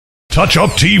Touch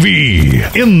Up TV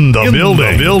in the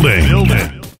building.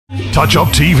 Touch Up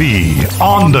TV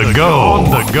on the go.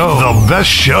 The best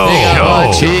show.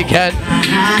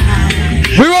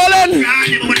 We rolling.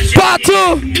 Part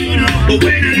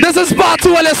 2. This is part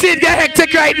 2. Well, you see it get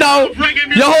hectic right now.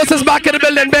 Your host is back in the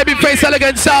building. Babyface,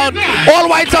 elegant sound. All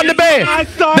white on the bay.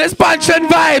 This Pan-Trin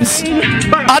vibes.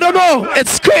 I don't know.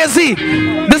 It's crazy.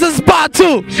 This is part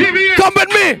 2. Come with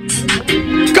me.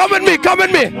 Come with me. Come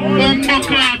with me.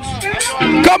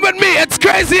 Come with me. It's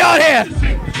crazy out here.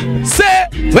 Say,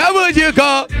 where would you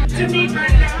go?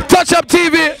 Touch Up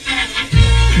TV.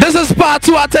 This is part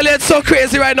 2. I tell you, it's so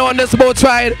crazy right now on this boat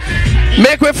ride.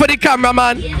 Make way for the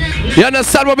cameraman. You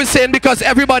understand what we're saying? Because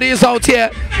everybody is out here.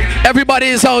 Everybody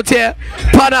is out here.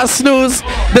 Pana snooze.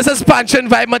 This is Pan-Trin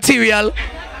vibe material.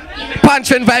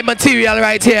 Pan-Trin vibe material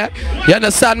right here. You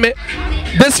understand me?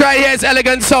 This right here is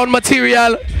elegant sound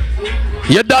material.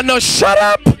 You don't know. Shut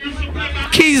up.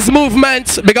 Keys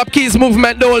Movement, big up Keys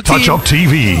Movement, the whole team. Touch Up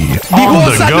TV the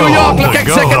host at New York, look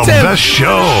executive. The best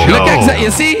show. Look you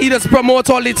see, he just promote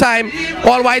all the time.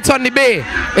 All white on the bay.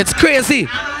 It's crazy.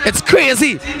 It's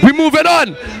crazy. We moving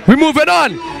on. We moving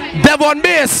on. Devon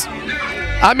Bass.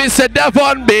 I mean, say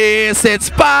Devon Bass. It's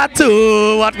part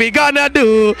 2. What we gonna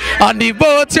do on the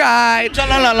boat ride?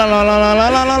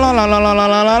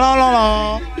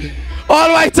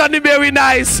 All white on the very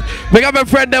nice. Big up my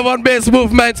friend Devon Bass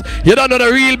Movement. You don't know the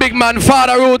real big man,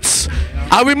 Father Roots.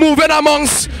 And we moving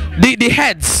amongst the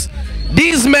heads.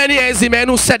 These men here is the men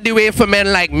who set the way for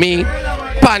men like me.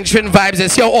 Pan-Trin vibes.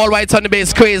 It's your all white on the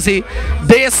base crazy.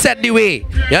 They set the way.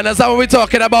 You understand what we're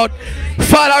talking about?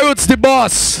 Father Roots, the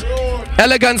boss.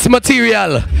 Elegance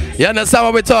material. You understand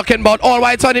what we're talking about? All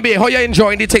white on the bay. How you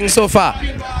enjoying the thing so far?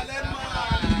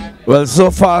 Well,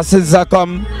 so far since I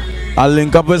come, I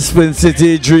link up with Spin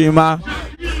City, Dreamer,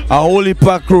 a holy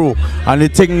pack crew, and the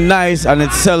thing nice and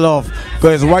it sell off.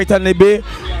 Because it's white on the bay,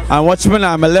 and watch me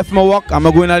now, I left my work, I'm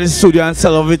going to the studio and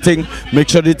sell everything, make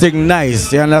sure the thing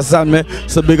nice, you understand me?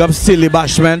 So big up Silly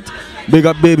Bashment, big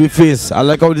up Babyface, I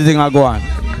like how the thing I go on.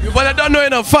 Well, I don't know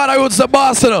enough. Father Roots the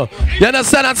boss, you know. You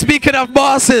understand? And speaking of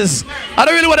bosses, I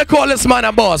don't really want to call this man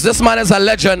a boss. This man is a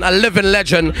legend, a living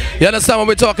legend. You understand what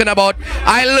we're talking about?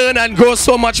 I learn and grow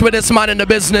so much with this man in the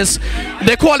business.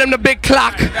 They call him the big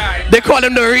clock. They call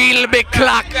him the real big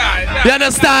clock. You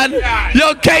understand?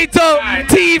 Yo, Kato,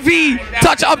 TV,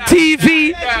 Touch Up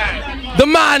TV. The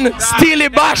man, Steely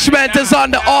Bashment, is on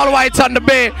the all white on the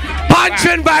bay.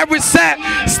 Pan-Trin vibe we set.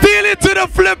 Steal it to the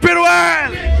flipping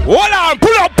world. Hold on,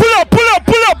 pull up.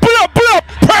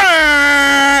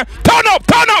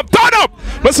 Turn up.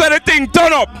 But say the thing,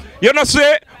 turn up. You know,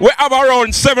 say we have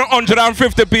around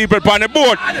 750 people on the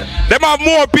boat. Them have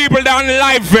more people than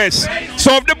Vybez.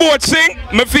 So if the boat sing,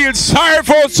 me feel sorry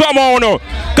for somehow now.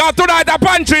 Cause tonight a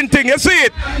Pan-Trin thing, you see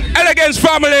it? Elegance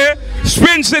family,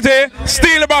 Spin City,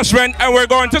 Steely Bashment, and we're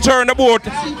going to turn the boat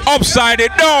upside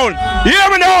it down. You hear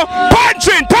me now?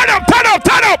 Pan-Trin, turn up.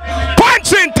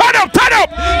 Pan-Trin, turn up.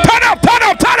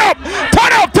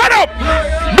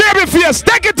 Babyface,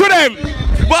 take it to them.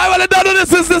 Boy, well, I don't know,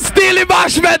 this is the Steely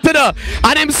Bashment, you know.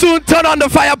 And him soon turn on the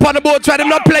fire upon the boat. Try him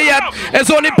not play yet. It's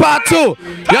only part 2.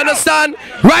 You understand?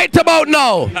 Right about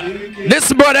now,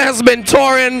 this brother has been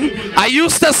touring. I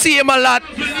used to see him a lot.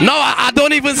 Now I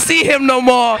don't even see him no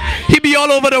more. He be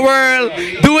all over the world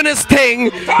doing his thing.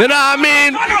 You know what I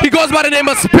mean? He goes by the name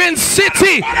of Spin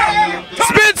City.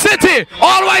 Spin City.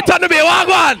 All white on the bay.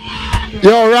 Wagwan.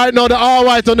 Yo, right now the all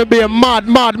white on the bay, mad,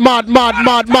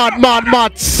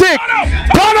 sick.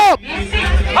 Turn up!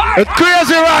 It's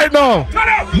crazy right now.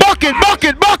 Bucket.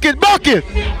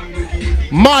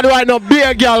 Mad right now,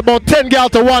 beer girl, about 10 girl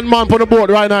to 1 man on the boat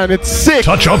right now, and it's sick.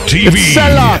 Touch Up TV it's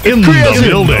sell out. It's crazy. The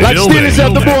building. Like Steely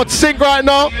said, the boat sink right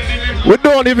now. We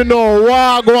don't even know where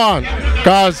I go on,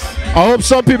 cause I hope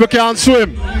some people can't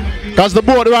swim. Cause the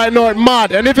boat right now is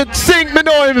mad, and if it sink, me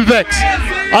don't even vex.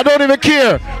 I don't even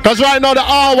care, cause right now the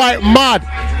all white mad.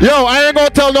 Yo, I ain't gonna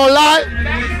tell no lie.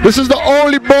 This is the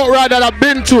only boat ride that I've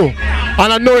been to,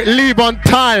 and I know it leave on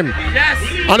time. Yes.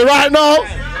 And right now,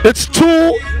 it's 2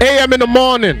 a.m. in the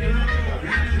morning,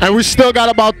 and we still got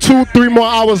about 2-3 more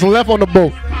hours left on the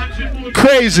boat.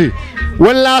 Crazy.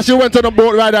 When last you went on a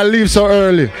boat ride that leave so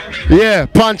early? Yeah,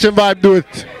 Pan-Trin vibe do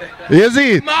it. You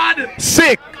see it? Mad.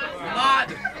 Sick.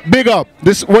 Mad. Big up.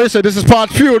 This, what you say? This is part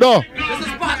few, though. This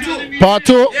is part 2. Part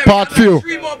 2? Yeah, part few.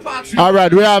 3 more parts. All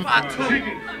right, we have.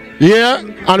 Yeah,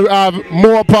 and we have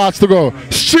more parts to go.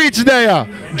 Streets there.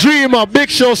 Dreamer, Big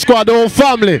Show Squad, the whole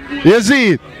family. You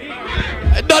see it?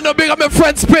 Don't know big up my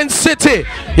friends Prince City.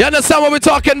 You understand what we're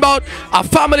talking about? A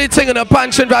family thing, you know.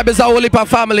 Pan-Trin Vibe is a whole heap of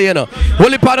family, you know.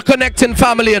 Whole heap of connecting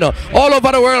family, you know. All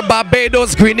over the world,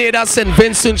 Barbados, Grenada, St.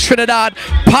 Vincent, Trinidad,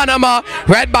 Panama,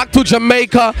 right back to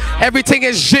Jamaica. Everything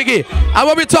is jiggy. And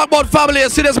when we talk about family, you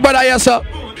see this brother here, sir?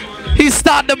 He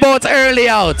started the boat early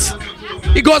out.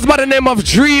 He goes by the name of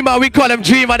Dreamer. We call him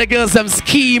Dreamer. The girls them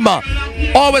Schemer.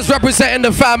 Always representing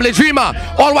the family. Dreamer,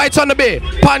 all white on the bay.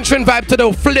 Pan-Trin Vibe to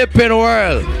the flipping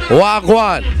world.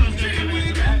 Wagwan.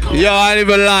 Yo, I ain't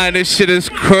even lying, this shit is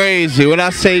crazy. When I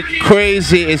say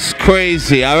crazy, it's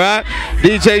crazy, alright?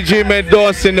 DJ Dream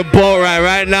endorsing the boat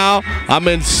right now. I'm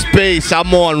in space.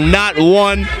 I'm on not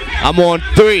 1, I'm on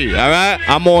 3, alright?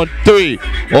 I'm on 3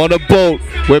 on the boat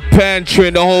with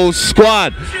Pan-Trin, the whole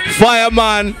squad.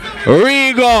 Fireman,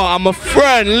 RIGGO, I'm a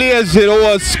friend. Lazy, the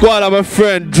whole squad, I'm a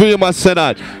friend. Dreamer said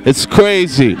that. It's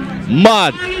crazy.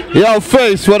 Mad. Yo,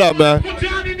 Face, what up, man?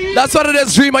 That's what it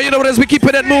is, Dreamer. You know what it is? We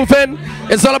keeping it moving.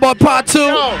 It's all about part 2. You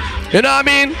know what I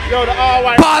mean?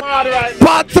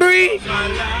 Part 3.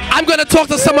 I'm gonna talk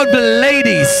to some of the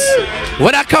ladies.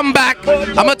 When I come back,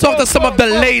 I'm gonna talk to some of the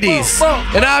ladies. You know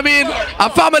what I mean? A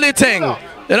family thing. You know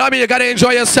what I mean? You gotta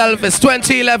enjoy yourself. It's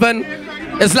 2011.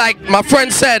 It's like my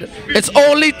friend said, it's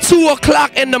only 2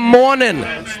 o'clock in the morning.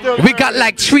 We got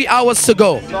like 3 hours to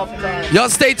go. Y'all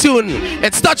stay tuned.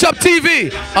 It's Touch Up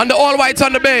TV on the All White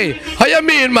on the Bay. How you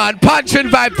mean, man? Pan-Trin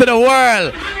Vibe to the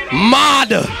world. Mad.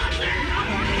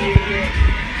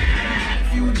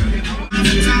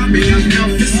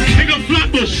 Big up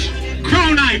Flatbush,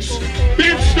 Crown Heights,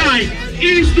 Bed-Stuy,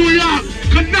 East New York,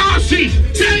 Canarsie.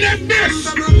 Tell them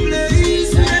this.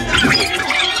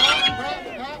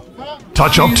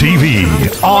 Touch Up TV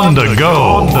on the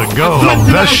go. The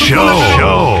best show.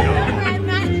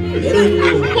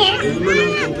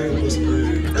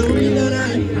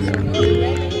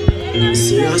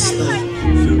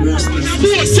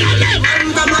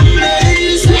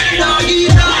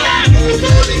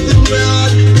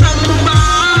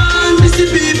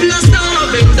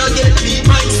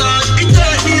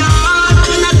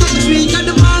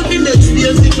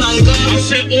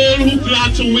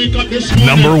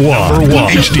 Number one,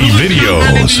 HD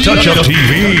videos, Touch Up TV.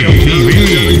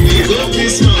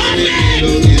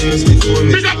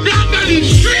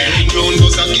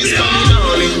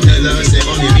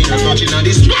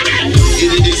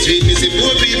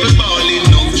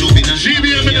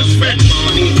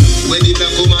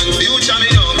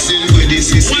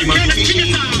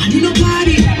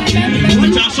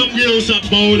 Some girls that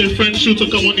borrow their friend's shoe to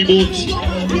come on the boat.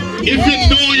 If you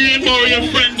know you ain't borrow your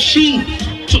friend's shoe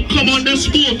to come on this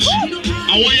boat,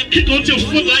 I want you to kick out your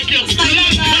foot like you're kick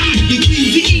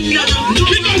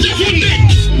out your foot there.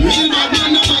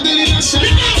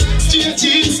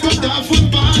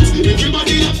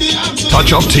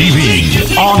 Touch Up TV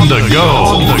on the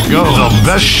go. The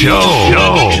best show.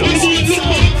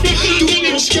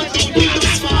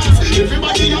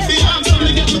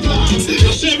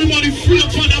 Everybody free up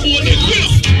on that board there.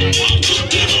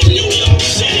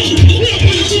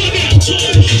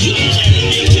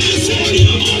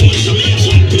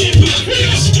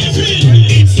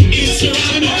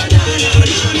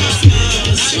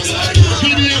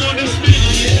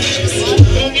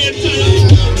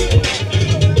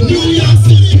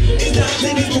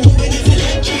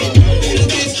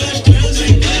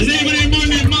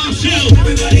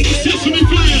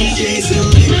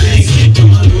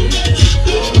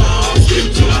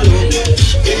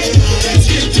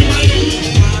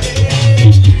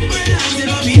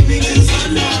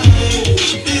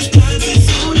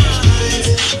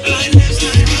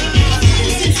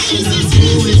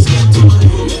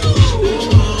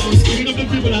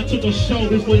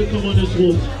 Before you come on this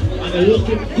boat, and they're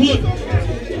looking good.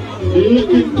 They're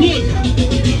looking good.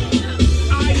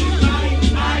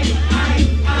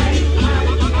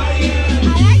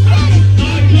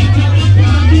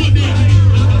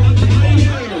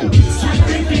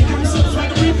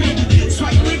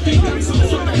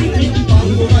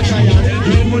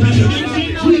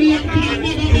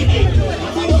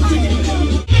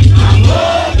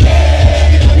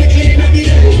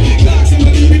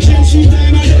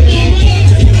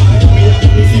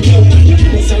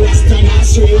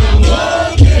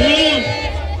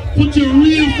 Put your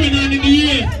real friend on in the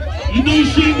air. You know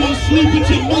she ain't gonna sleep with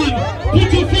your man.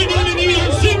 Put your friend on in the air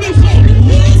and sing this song.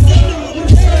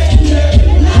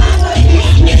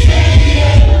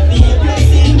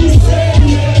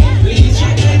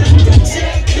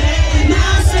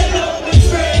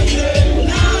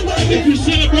 If you're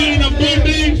celebrating a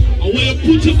birthday, I want you to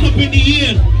put your cup in the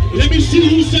air. Let me see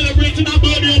who's celebrating a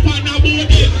birthday up on that board.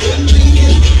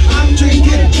 I'm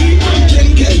drinking.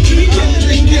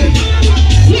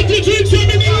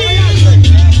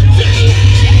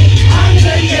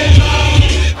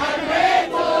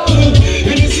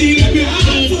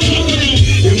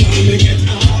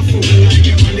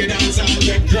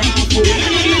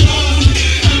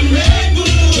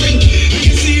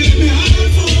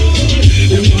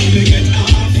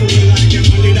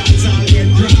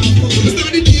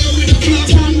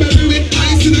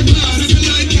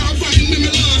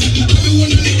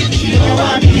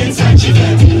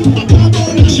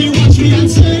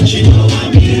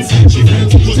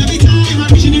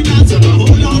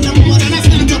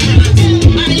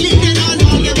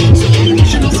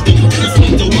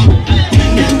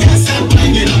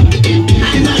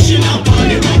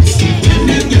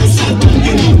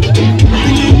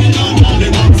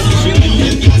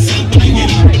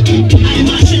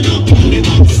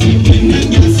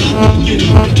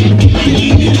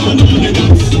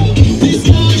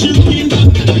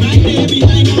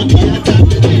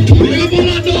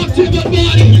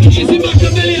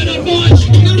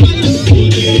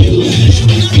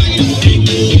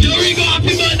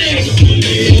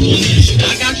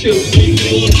 It's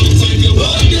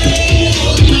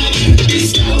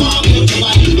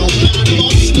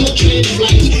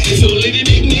only the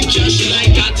big name just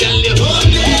like I tell you.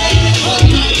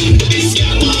 This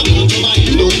guy walk up my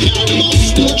no car, the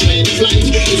bus no train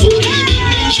flight. It's only the big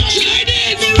name just like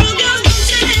this.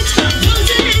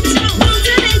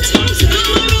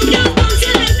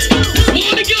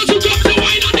 All the girls who come to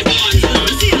wine on the board.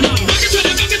 Back it to the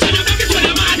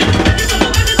man.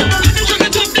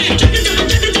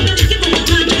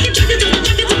 Check it up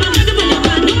there.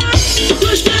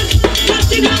 Push back, push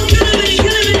the ground, kill a minute.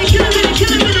 Bring it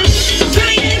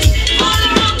all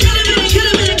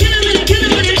around, kill a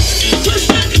minute. Push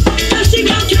back, push the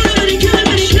ground, kill a minute.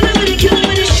 Bring it all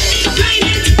around.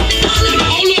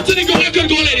 How low to the go? You can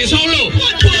go, ladies. How low?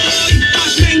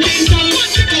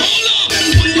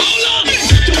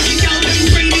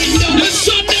 The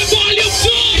Sunday volume 2.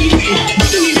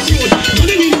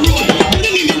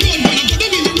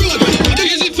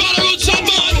 Is it Father Road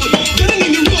Sunman?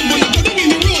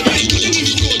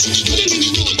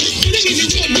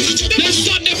 The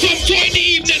Sunday from 2 in the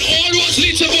evening, all roads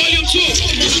lead to volume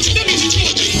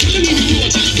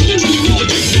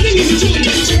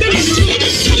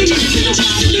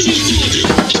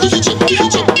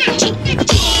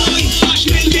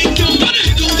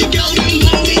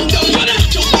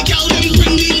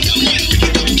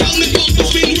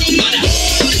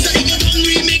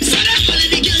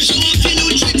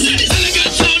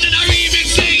Elegant sound in a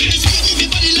remixing.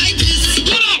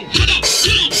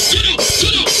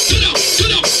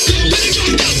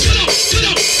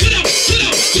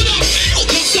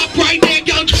 Don't stop right there,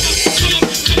 girl. Come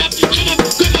up.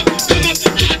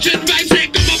 Catching vibes, say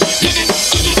come up.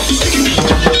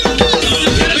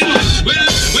 Well,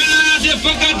 I had a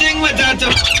fucking thing with that.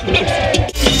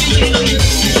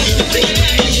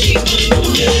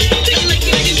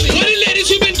 What the ladies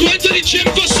who've been going to the gym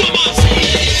for summer?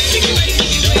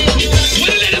 What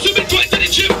the ladies who've been going to the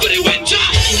gym for the winter?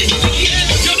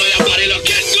 You know your body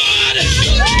looking good.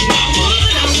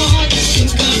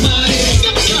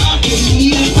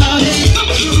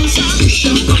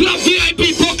 Club VIP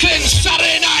Brooklyn,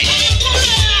 Saturday night.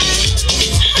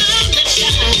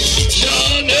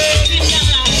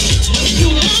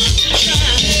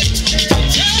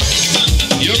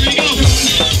 Here we go.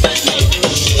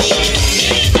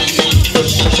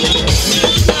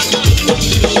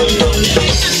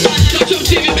 Touch up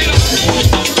TV, baby.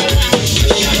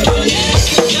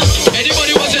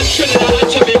 Anybody was in Trinidad and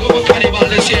Jamaica for Carnival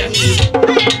this year?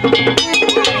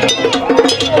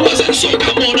 Who was in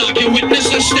Soca Monarch? You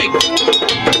witnessed this thing.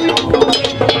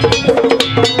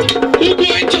 Who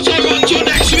going to Toronto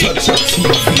next week?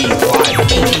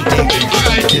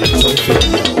 Alright.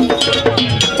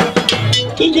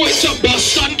 Who going to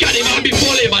Boston Carnival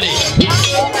before Labor Day?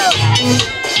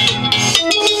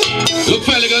 Look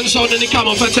for elegant sound in the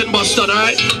camera for 10 Boston,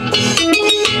 alright?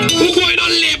 Who going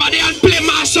on Labor Day and play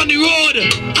mass on the road?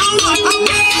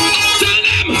 Tell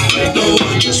them!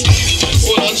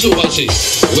 Hold on, Supersy.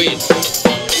 Wait.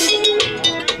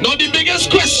 Now the biggest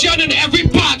question in every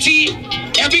party,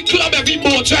 every club, every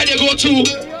boat ride you go to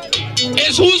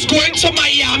is who's going to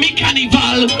Miami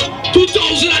Carnival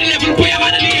 2011? Put your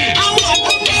hand in the air. Out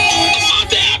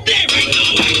there, up there, right now.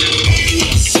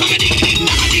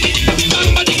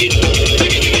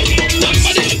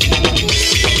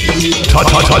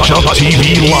 Touch Up TV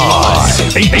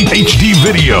Live. HD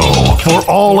video for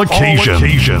all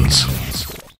occasions.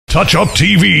 Touch Up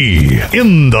TV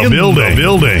in the building.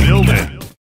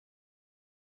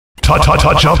 Touch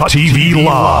Up TV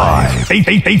Live.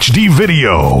 HD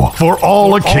video for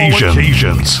all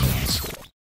occasions.